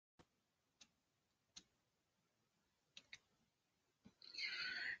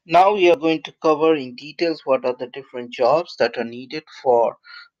Now we are going to cover in details what are the different jobs that are needed for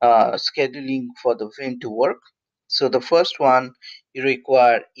scheduling for the Vim to work. So the first one you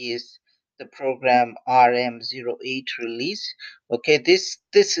require is the program RM08 release. Okay, this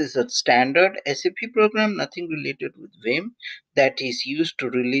is a standard SAP program, nothing related with Vim, that is used to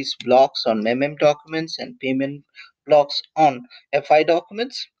release blocks on documents and payment blocks on FI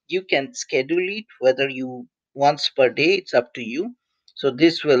documents. You can schedule it whether you once per day, it's up to you. So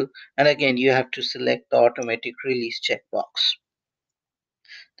this will, and again, you have to select the automatic release checkbox.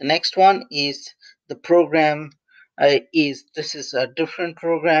 The next one is the program this is a different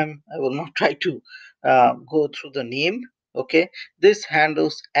program. I will not try to go through the name. Okay, this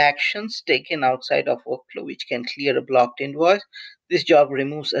handles actions taken outside of workflow which can clear a blocked invoice. This job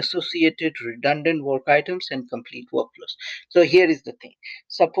removes associated redundant work items and complete workflows. So here is the thing.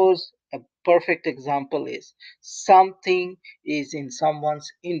 Suppose a perfect example is something is in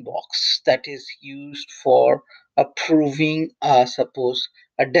someone's inbox that is used for approving suppose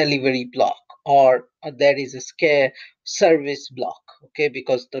a delivery block, or there is a scare service block, okay,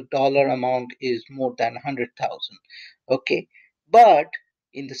 because the dollar amount is more than 100,000. Okay, but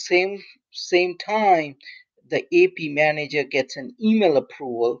in the same time the AP manager gets an email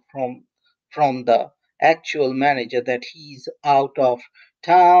approval from the actual manager that he's out of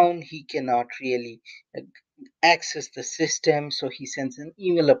town, he cannot really uh, access the system, so he sends an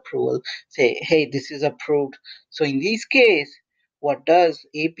email approval, say, hey, this is approved. So in this case, what does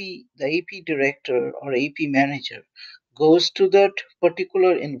the AP director or AP manager goes to that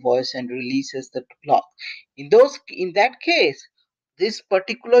particular invoice and releases the block. In that case, this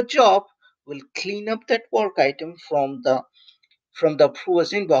particular job will clean up that work item from the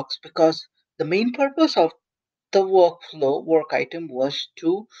approver's inbox, because the main purpose of the work item was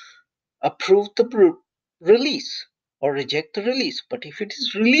to approve the release or reject the release. But if it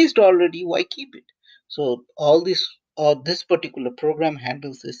is released already, why keep it? So all this, or this particular program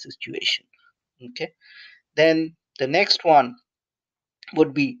handles this situation. Okay. Then the next one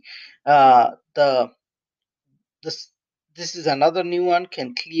would be the this this is another new one.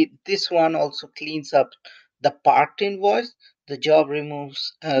 Can clean This one also cleans up the part invoice. The job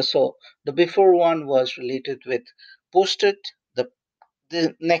removes. So the before one was related with posted.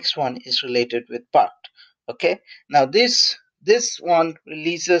 The next one is related with part. Okay, now this one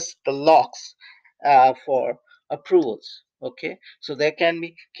releases the locks for approvals. Okay, so there can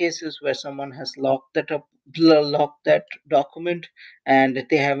be cases where someone has locked that document and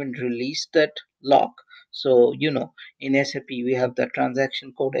they haven't released that lock. So in SAP we have the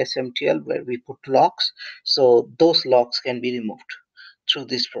transaction code SMTL where we put locks, so those locks can be removed through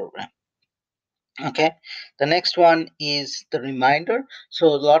this program. Okay, the next one is the reminder. So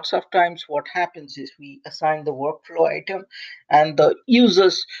lots of times what happens is we assign the workflow item, and the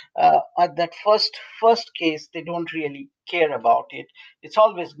users at that first case, they don't really care about it. It's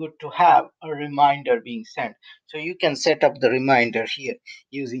always good to have a reminder being sent. So you can set up the reminder here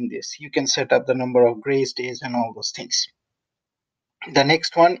using this. You can set up the number of grace days and all those things. The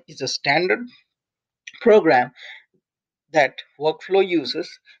next one is a standard program that workflow uses,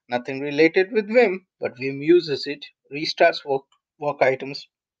 nothing related with Vim, but Vim uses it, restarts work items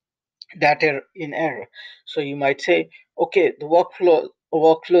that are in error. So you might say, okay, the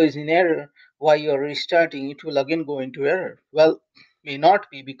workflow is in error. Why you're restarting? It will again go into error. Well, may not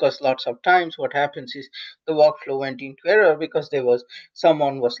be, because lots of times what happens is the workflow went into error because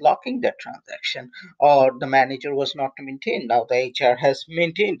someone was locking that transaction, or the manager was not maintained. Now the HR has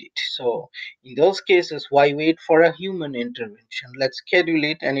maintained it. So in those cases, why wait for a human intervention? Let's schedule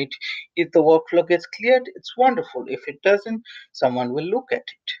it, and if the workflow gets cleared, it's wonderful. If it doesn't, someone will look at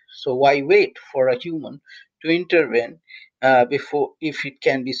it. So why wait for a human to intervene before, if it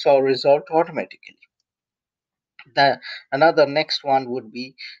can be resolved automatically? Another next one would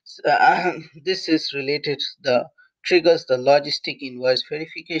be this is related to the triggers the logistic invoice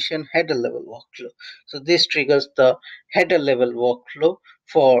verification header level workflow. So this triggers the header level workflow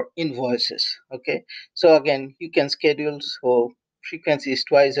for invoices. Okay, so again, you can schedule, so frequency is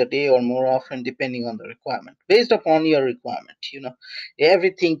twice a day or more often depending on the requirement, based upon your requirement.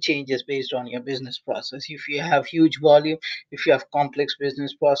 Everything changes based on your business process. If you have huge volume, if you have complex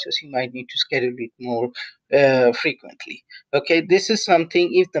business process, you might need to schedule it more frequently. Okay, this is something.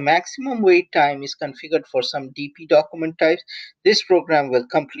 If the maximum wait time is configured for some DP document types, this program will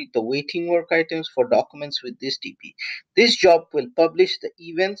complete the waiting work items for documents with this DP. This job will publish the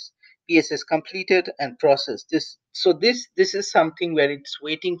events PSS completed and process this. So this is something where it's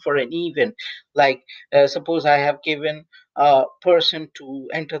waiting for an event. Like suppose I have given a person to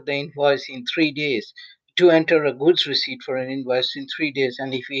enter the invoice in 3 days to enter a goods receipt for an invoice in 3 days,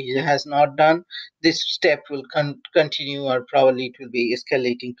 and if he has not done, this step will continue, or probably it will be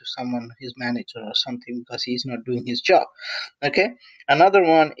escalating to someone, his manager or something, because he's not doing his job. Okay, another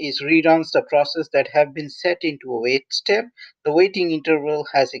one is reruns the process that have been set into a wait step. The waiting interval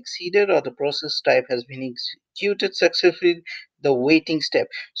has exceeded, or the process type has been executed successfully, the waiting step.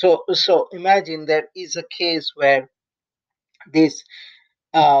 So imagine there is a case where this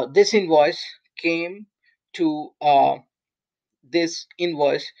this invoice came to this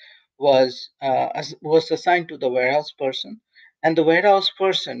invoice was assigned to the warehouse person, and the warehouse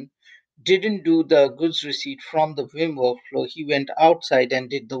person didn't do the goods receipt from the Vim workflow. He went outside and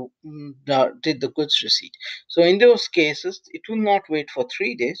did the goods receipt. So in those cases, it will not wait for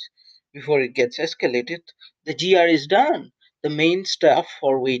 3 days before it gets escalated. The GR is done. The main stuff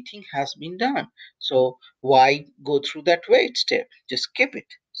for waiting has been done. So why go through that wait step? Just skip it.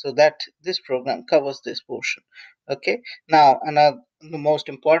 So that this program covers this portion. Okay. Now another, the most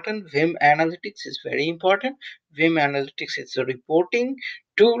important, Vim Analytics is very important. Vim Analytics is a reporting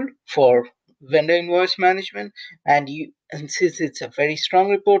tool for vendor invoice management, and since it's a very strong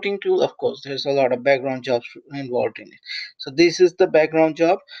reporting tool, of course there's a lot of background jobs involved in it. So this is the background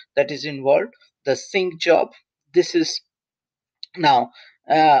job that is involved, the sync job. This is now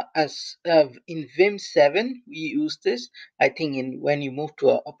as in Vim 7 we use this. I think in when you move to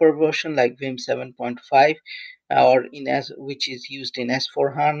a upper version like Vim 7.5 or in as which is used in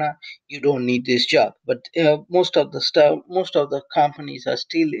S4 HANA, you don't need this job. But most of the companies are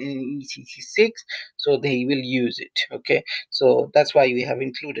still in ECC 6, so they will use it. Okay, so that's why we have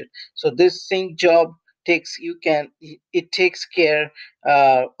included. So this sync job takes it takes care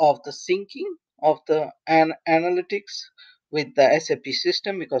of the syncing of the analytics with the SAP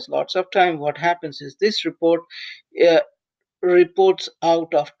system, because lots of time what happens is this report uh, reports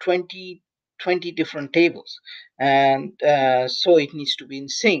out of 20 different tables, and so it needs to be in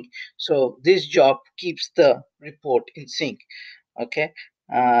sync. So this job keeps the report in sync. Okay,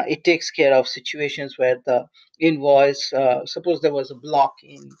 it takes care of situations where the invoice, suppose there was a block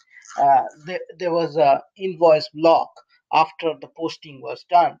in there was a invoice block after the posting was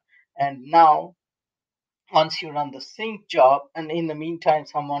done, and now once you run the sync job, and in the meantime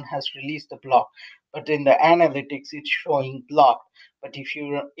someone has released the block, but in the analytics it's showing blocked. But if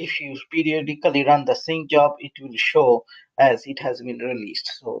you periodically run the sync job, it will show as it has been released.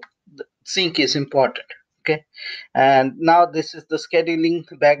 So the sync is important. Okay, and now this is the scheduling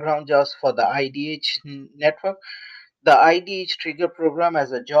background jobs for the IDH network. The IDH trigger program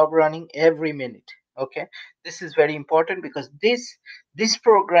as a job running every minute. Okay, this is very important because this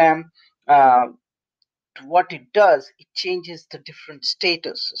program, uh, what it does, it changes the different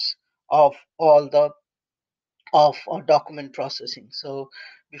statuses of all the of document processing. So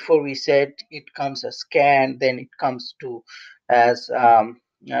before we said it comes as scan, then it comes to as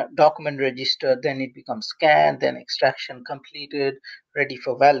document register, then it becomes scan, then extraction completed, ready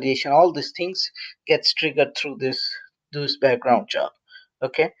for validation. All these things gets triggered through this background job.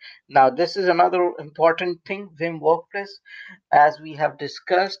 Okay, now this is another important thing, Vim Workplace, as we have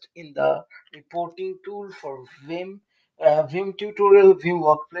discussed in the reporting tool for Vim. Vim tutorial, Vim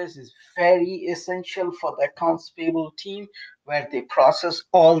Workplace is very essential for the accounts payable team, where they process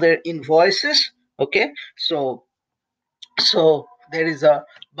all their invoices. Okay, so there is a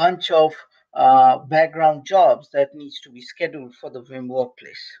bunch of background jobs that needs to be scheduled for the Vim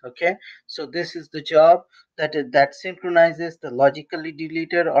workplace. Okay, so this is the job that synchronizes the logically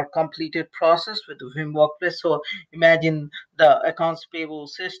deleted or completed process with the Vim workplace. So imagine the accounts payable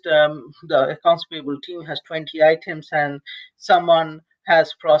system, the accounts payable team has 20 items, and someone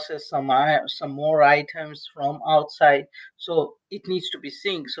has processed some more items from outside, so it needs to be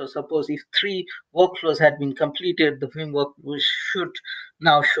synced. So suppose if 3 workflows had been completed, the Vim work should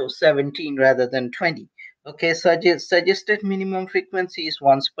now show 17 rather than 20. Okay, suggested minimum frequency is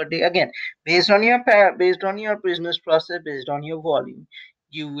once per day. Again, based on your business process, based on your volume,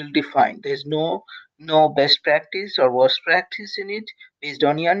 you will define. There's no best practice or worst practice in it. Based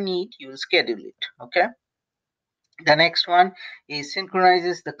on your need, you will schedule it. Okay. The next one is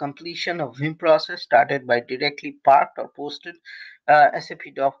synchronizes the completion of Vim process started by directly parked or posted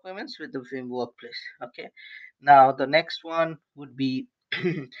SAP documents with the Vim workplace. Okay. Now the next one would be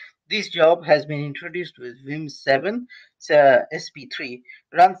this job has been introduced with Vim 7, SP3,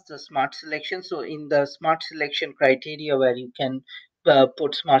 runs the smart selection. So in the smart selection criteria, where you can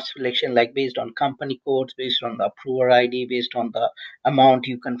put smart selection like based on company codes, based on the approver ID, based on the amount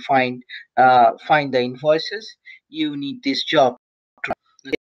you can find the invoices, you need this job.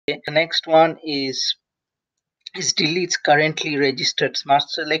 Okay. The next one is deletes currently registered smart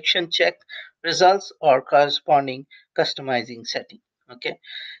selection check results or corresponding customizing setting. Okay,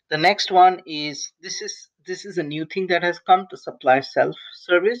 the next one is this is a new thing that has come to supplier self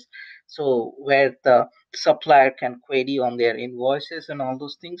service, so where the supplier can query on their invoices and all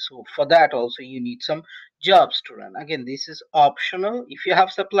those things. So for that also you need some jobs to run. Again, this is optional. If you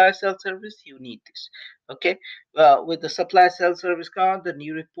have supplier self service, you need this. Okay, with the supplier self service card, the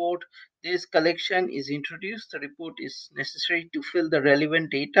new report, this collection is introduced. The report is necessary to fill the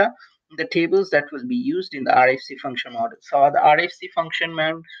relevant data in the tables that will be used in the RFC function model. So the RFC function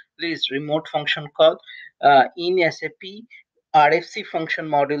model is remote function call. In SAP, RFC function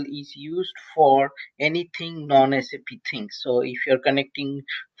model is used for anything non-SAP things. So if you're connecting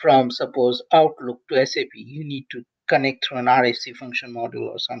from suppose Outlook to SAP, you need to connect through an RFC function module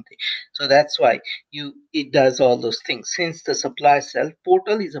or something. So that's why it does all those things. Since the supply self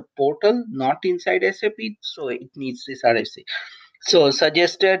portal is a portal not inside SAP, so it needs this RFC. So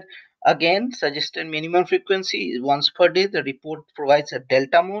suggested minimum frequency is once per day. The report provides a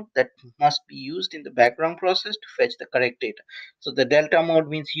delta mode that must be used in the background process to fetch the correct data. So the delta mode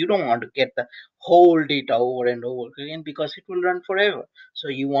means you don't want to get the whole data over and over again because it will run forever. So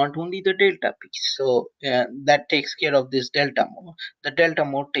you want only the delta piece. So that takes care of this delta mode. The delta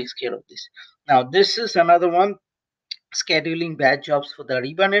mode takes care of this. Now this is another one, scheduling batch jobs for the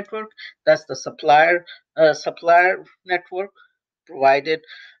Ariba network. That's the supplier network provided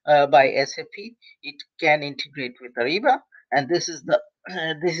by SAP. It can integrate with Ariba, and this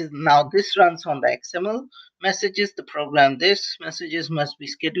runs on the XML messages. The program this messages must be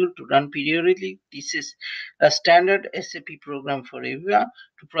scheduled to run periodically. This is a standard SAP program for Ariba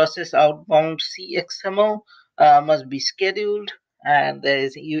to process outbound CXML. Must be scheduled, and there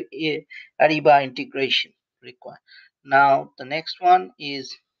is Ariba integration required. Now the next one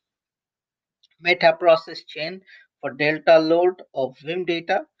is meta process chain for delta load of Vim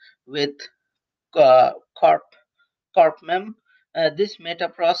data with uh, corp corpmem. This meta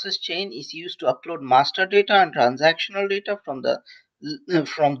process chain is used to upload master data and transactional data from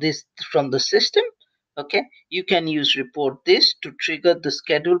the system. Okay, you can use report this to trigger the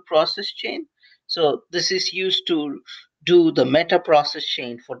scheduled process chain. So this is used to do the meta process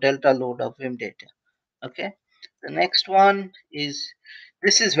chain for delta load of Vim data. Okay, the next one is,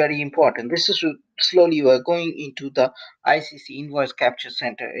 this is very important. This is slowly we are going into the ICC invoice capture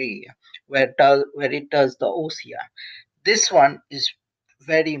center area where it does the OCR. This one is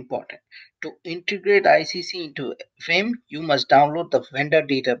very important. To integrate ICC into Vim, you must download the vendor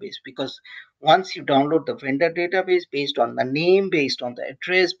database, because once you download the vendor database, based on the name, based on the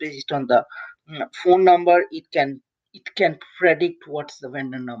address, based on the phone number, it can predict what's the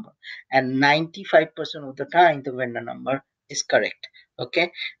vendor number, and 95% of the time the vendor number is correct.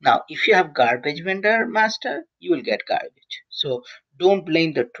 Okay, now if you have garbage vendor master, you will get garbage. So don't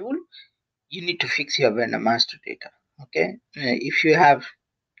blame the tool, you need to fix your vendor master data. Okay, if you have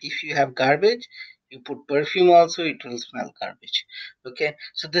garbage, you put perfume also, it will smell garbage. Okay,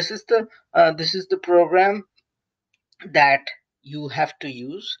 so this is the program that you have to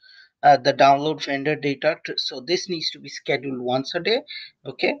use, the download vendor data so this needs to be scheduled once a day.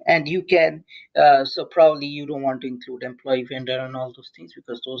 Okay, and you can so probably you don't want to include employee vendor and all those things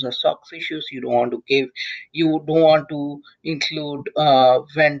because those are SOX issues. You don't want to include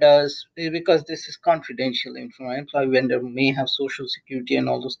vendors because this is confidential information. Employee vendor may have social security and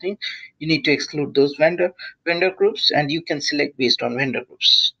all those things. You need to exclude those vendor groups, and you can select based on vendor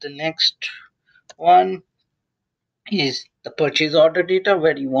groups. The next one is the purchase order data,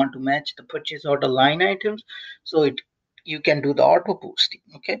 where you want to match the purchase order line items, so you can do the auto posting.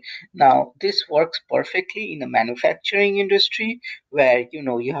 Okay, now this works perfectly in the manufacturing industry where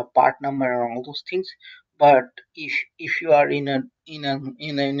you have part number and all those things. But if you are in an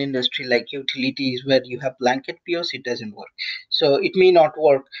industry like utilities where you have blanket POs, it doesn't work. So it may not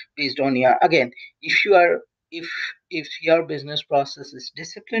work based on your, again, if you are if if your business process is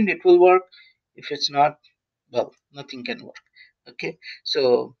disciplined, it will work. If it's not, well, nothing can work. Okay,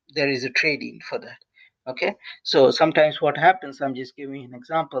 so there is a trading for that. Okay, so sometimes what happens, I'm just giving an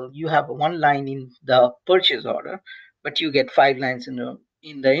example, you have one line in the purchase order but you get 5 lines in the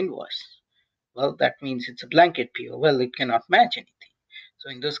invoice. Well, that means it's a blanket PO. Well, it cannot match anything. So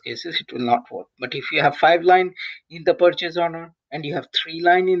in those cases it will not work. But if you have 5 line in the purchase order and you have 3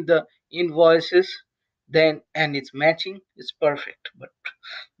 line in the invoices, then and it's matching, it's perfect.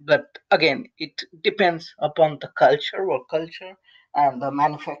 But again, it depends upon the work culture, and the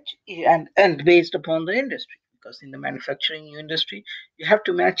manufacture, and based upon the industry, because in the manufacturing industry you have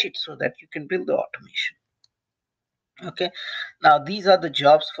to match it so that you can build the automation. Okay, now these are the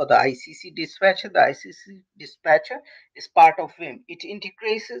jobs for the ICC dispatcher. The ICC dispatcher is part of Vim. It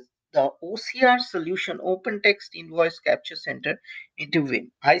integrates the OCR solution, Open Text Invoice Capture Center, into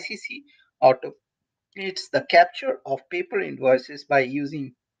Vim. ICC automates the capture of paper invoices by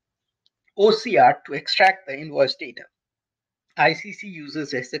using OCR to extract the invoice data. ICC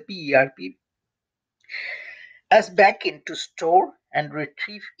uses SAP ERP as backend to store and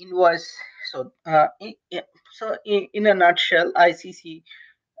retrieve invoice. So, in a nutshell, ICC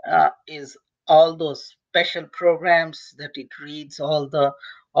is all those special programs that it reads all the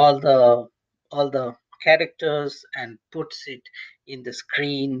all the characters and puts it in the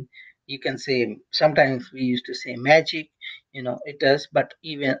screen. You can say, sometimes we used to say magic, it does, but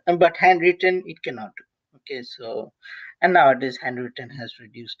handwritten it cannot do. Okay, so, and nowadays handwritten has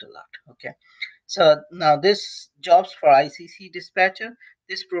reduced a lot. Okay, so now this jobs for ICC dispatcher,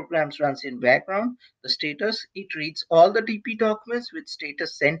 this program runs in background. The status, it reads all the DP documents with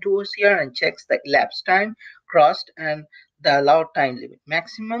status sent to OCR and checks the elapsed time, crossed, and the allowed time limit.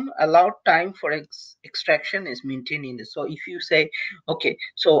 Maximum allowed time for extraction is maintained in this. So if you say, okay,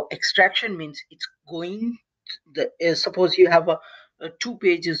 so extraction means it's going, suppose you have a 2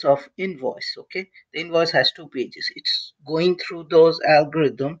 pages of invoice. Okay, the invoice has 2 pages. It's going through those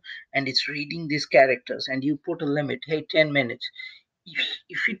algorithm and it's reading these characters, and you put a limit, hey, 10 minutes.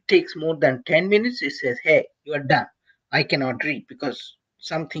 If it takes more than 10 minutes, it says, hey, you are done, I cannot read because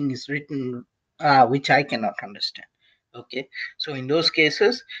something is written which I cannot understand. Okay, so in those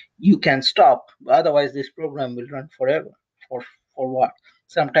cases you can stop, otherwise this program will run forever. For what?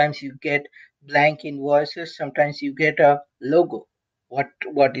 Sometimes you get blank invoices, sometimes you get a logo.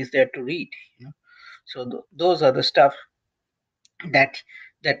 What is there to read? So those are the stuff that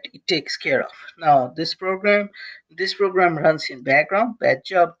it takes care of. Now this program runs in background. Bad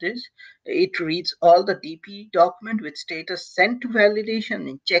job this. It reads all the DP document with status sent to validation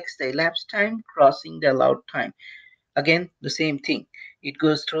and checks the elapsed time, crossing the allowed time. Again, the same thing. It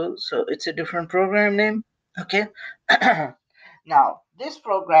goes through, so it's a different program name. Okay. Now this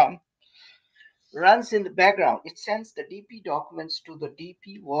program runs in the background. It sends the DP documents to the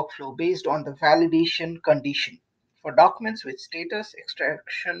DP workflow based on the validation condition. For documents with status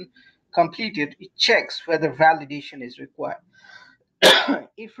extraction completed, it checks whether validation is required.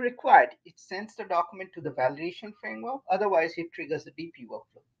 If required, it sends the document to the validation framework. Otherwise, it triggers the DP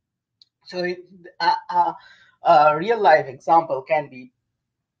workflow. So a real life example can be,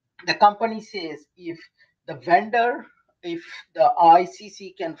 the company says, if the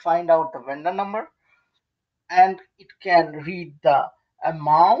ICC can find out the vendor number, and it can read the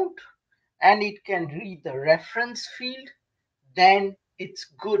amount, and it can read the reference field, then it's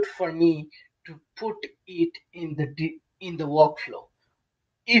good for me to put it in the workflow.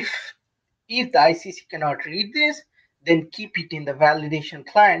 If the ICC cannot read this, then keep it in the validation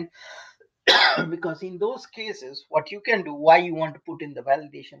client. Because in those cases, what you can do, why you want to put in the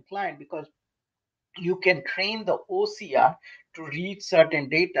validation client, because you can train the OCR to read certain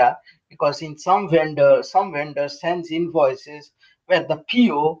data, because in some vendor sends invoices where the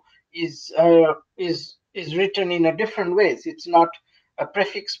PO is written in a different ways. It's not a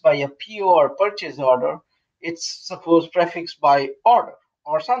prefixed by a PO or purchase order. It's suppose prefixed by order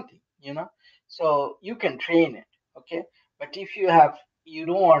or something, So you can train it, okay? But if you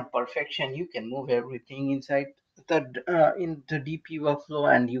don't want perfection, you can move everything inside in the DP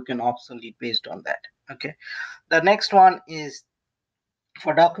workflow, and you can obsolete based on that. Okay, the next one is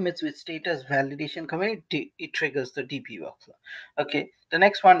for documents with status validation commit, it triggers the DP workflow. Okay, the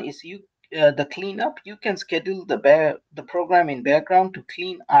next one is the cleanup. You can schedule the program in background to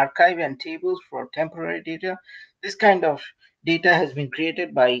clean, archive, and tables for temporary data. This kind of data has been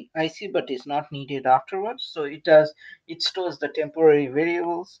created by IC, but is not needed afterwards. So it stores the temporary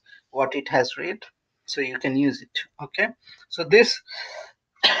variables what it has read, so you can use it. Okay, so this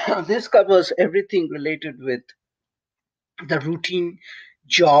this covers everything related with the routine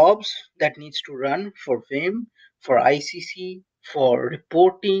jobs that needs to run for Vim, for ICC, for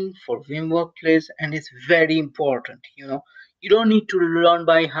reporting, for Vim Workplace, and it's very important. You don't need to learn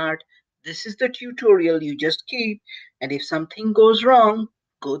by heart. This is the tutorial you just keep, and if something goes wrong,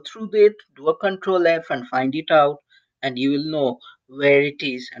 go through it, do a Control F and find it out, and you will know where it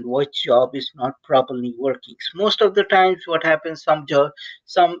is and which job is not properly working. Most of the times, what happens, some the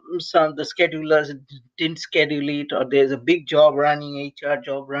schedulers didn't schedule it, or there's a big job running, HR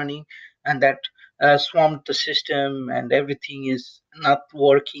job running, and that swamped the system and everything is not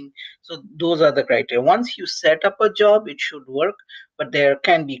working. So those are the criteria. Once you set up a job, it should work, but there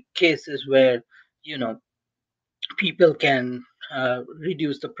can be cases where people can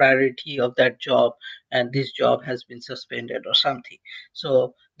reduce the priority of that job, and this job has been suspended or something.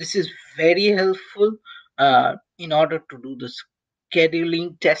 So this is very helpful in order to do this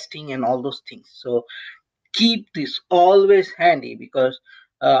scheduling, testing, and all those things. So keep this always handy, because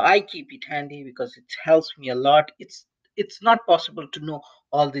I keep it handy because it helps me a lot. It's not possible to know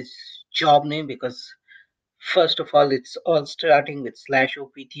all this job name, because first of all, it's all starting with slash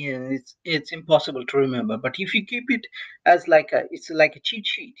opt, and it's impossible to remember. But if you keep it as like a, it's like a cheat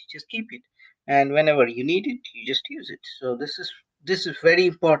sheet, just keep it, and whenever you need it, you just use it. So this is very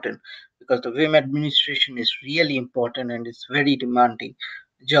important, because the Vim administration is really important, and it's very demanding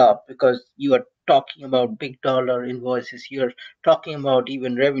job, because you are talking about big dollar invoices, you're talking about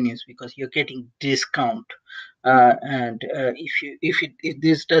even revenues, because you're getting discount, and if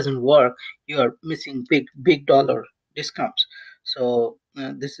this doesn't work, you are missing big dollar discounts. So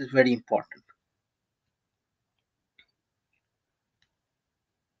this is very important.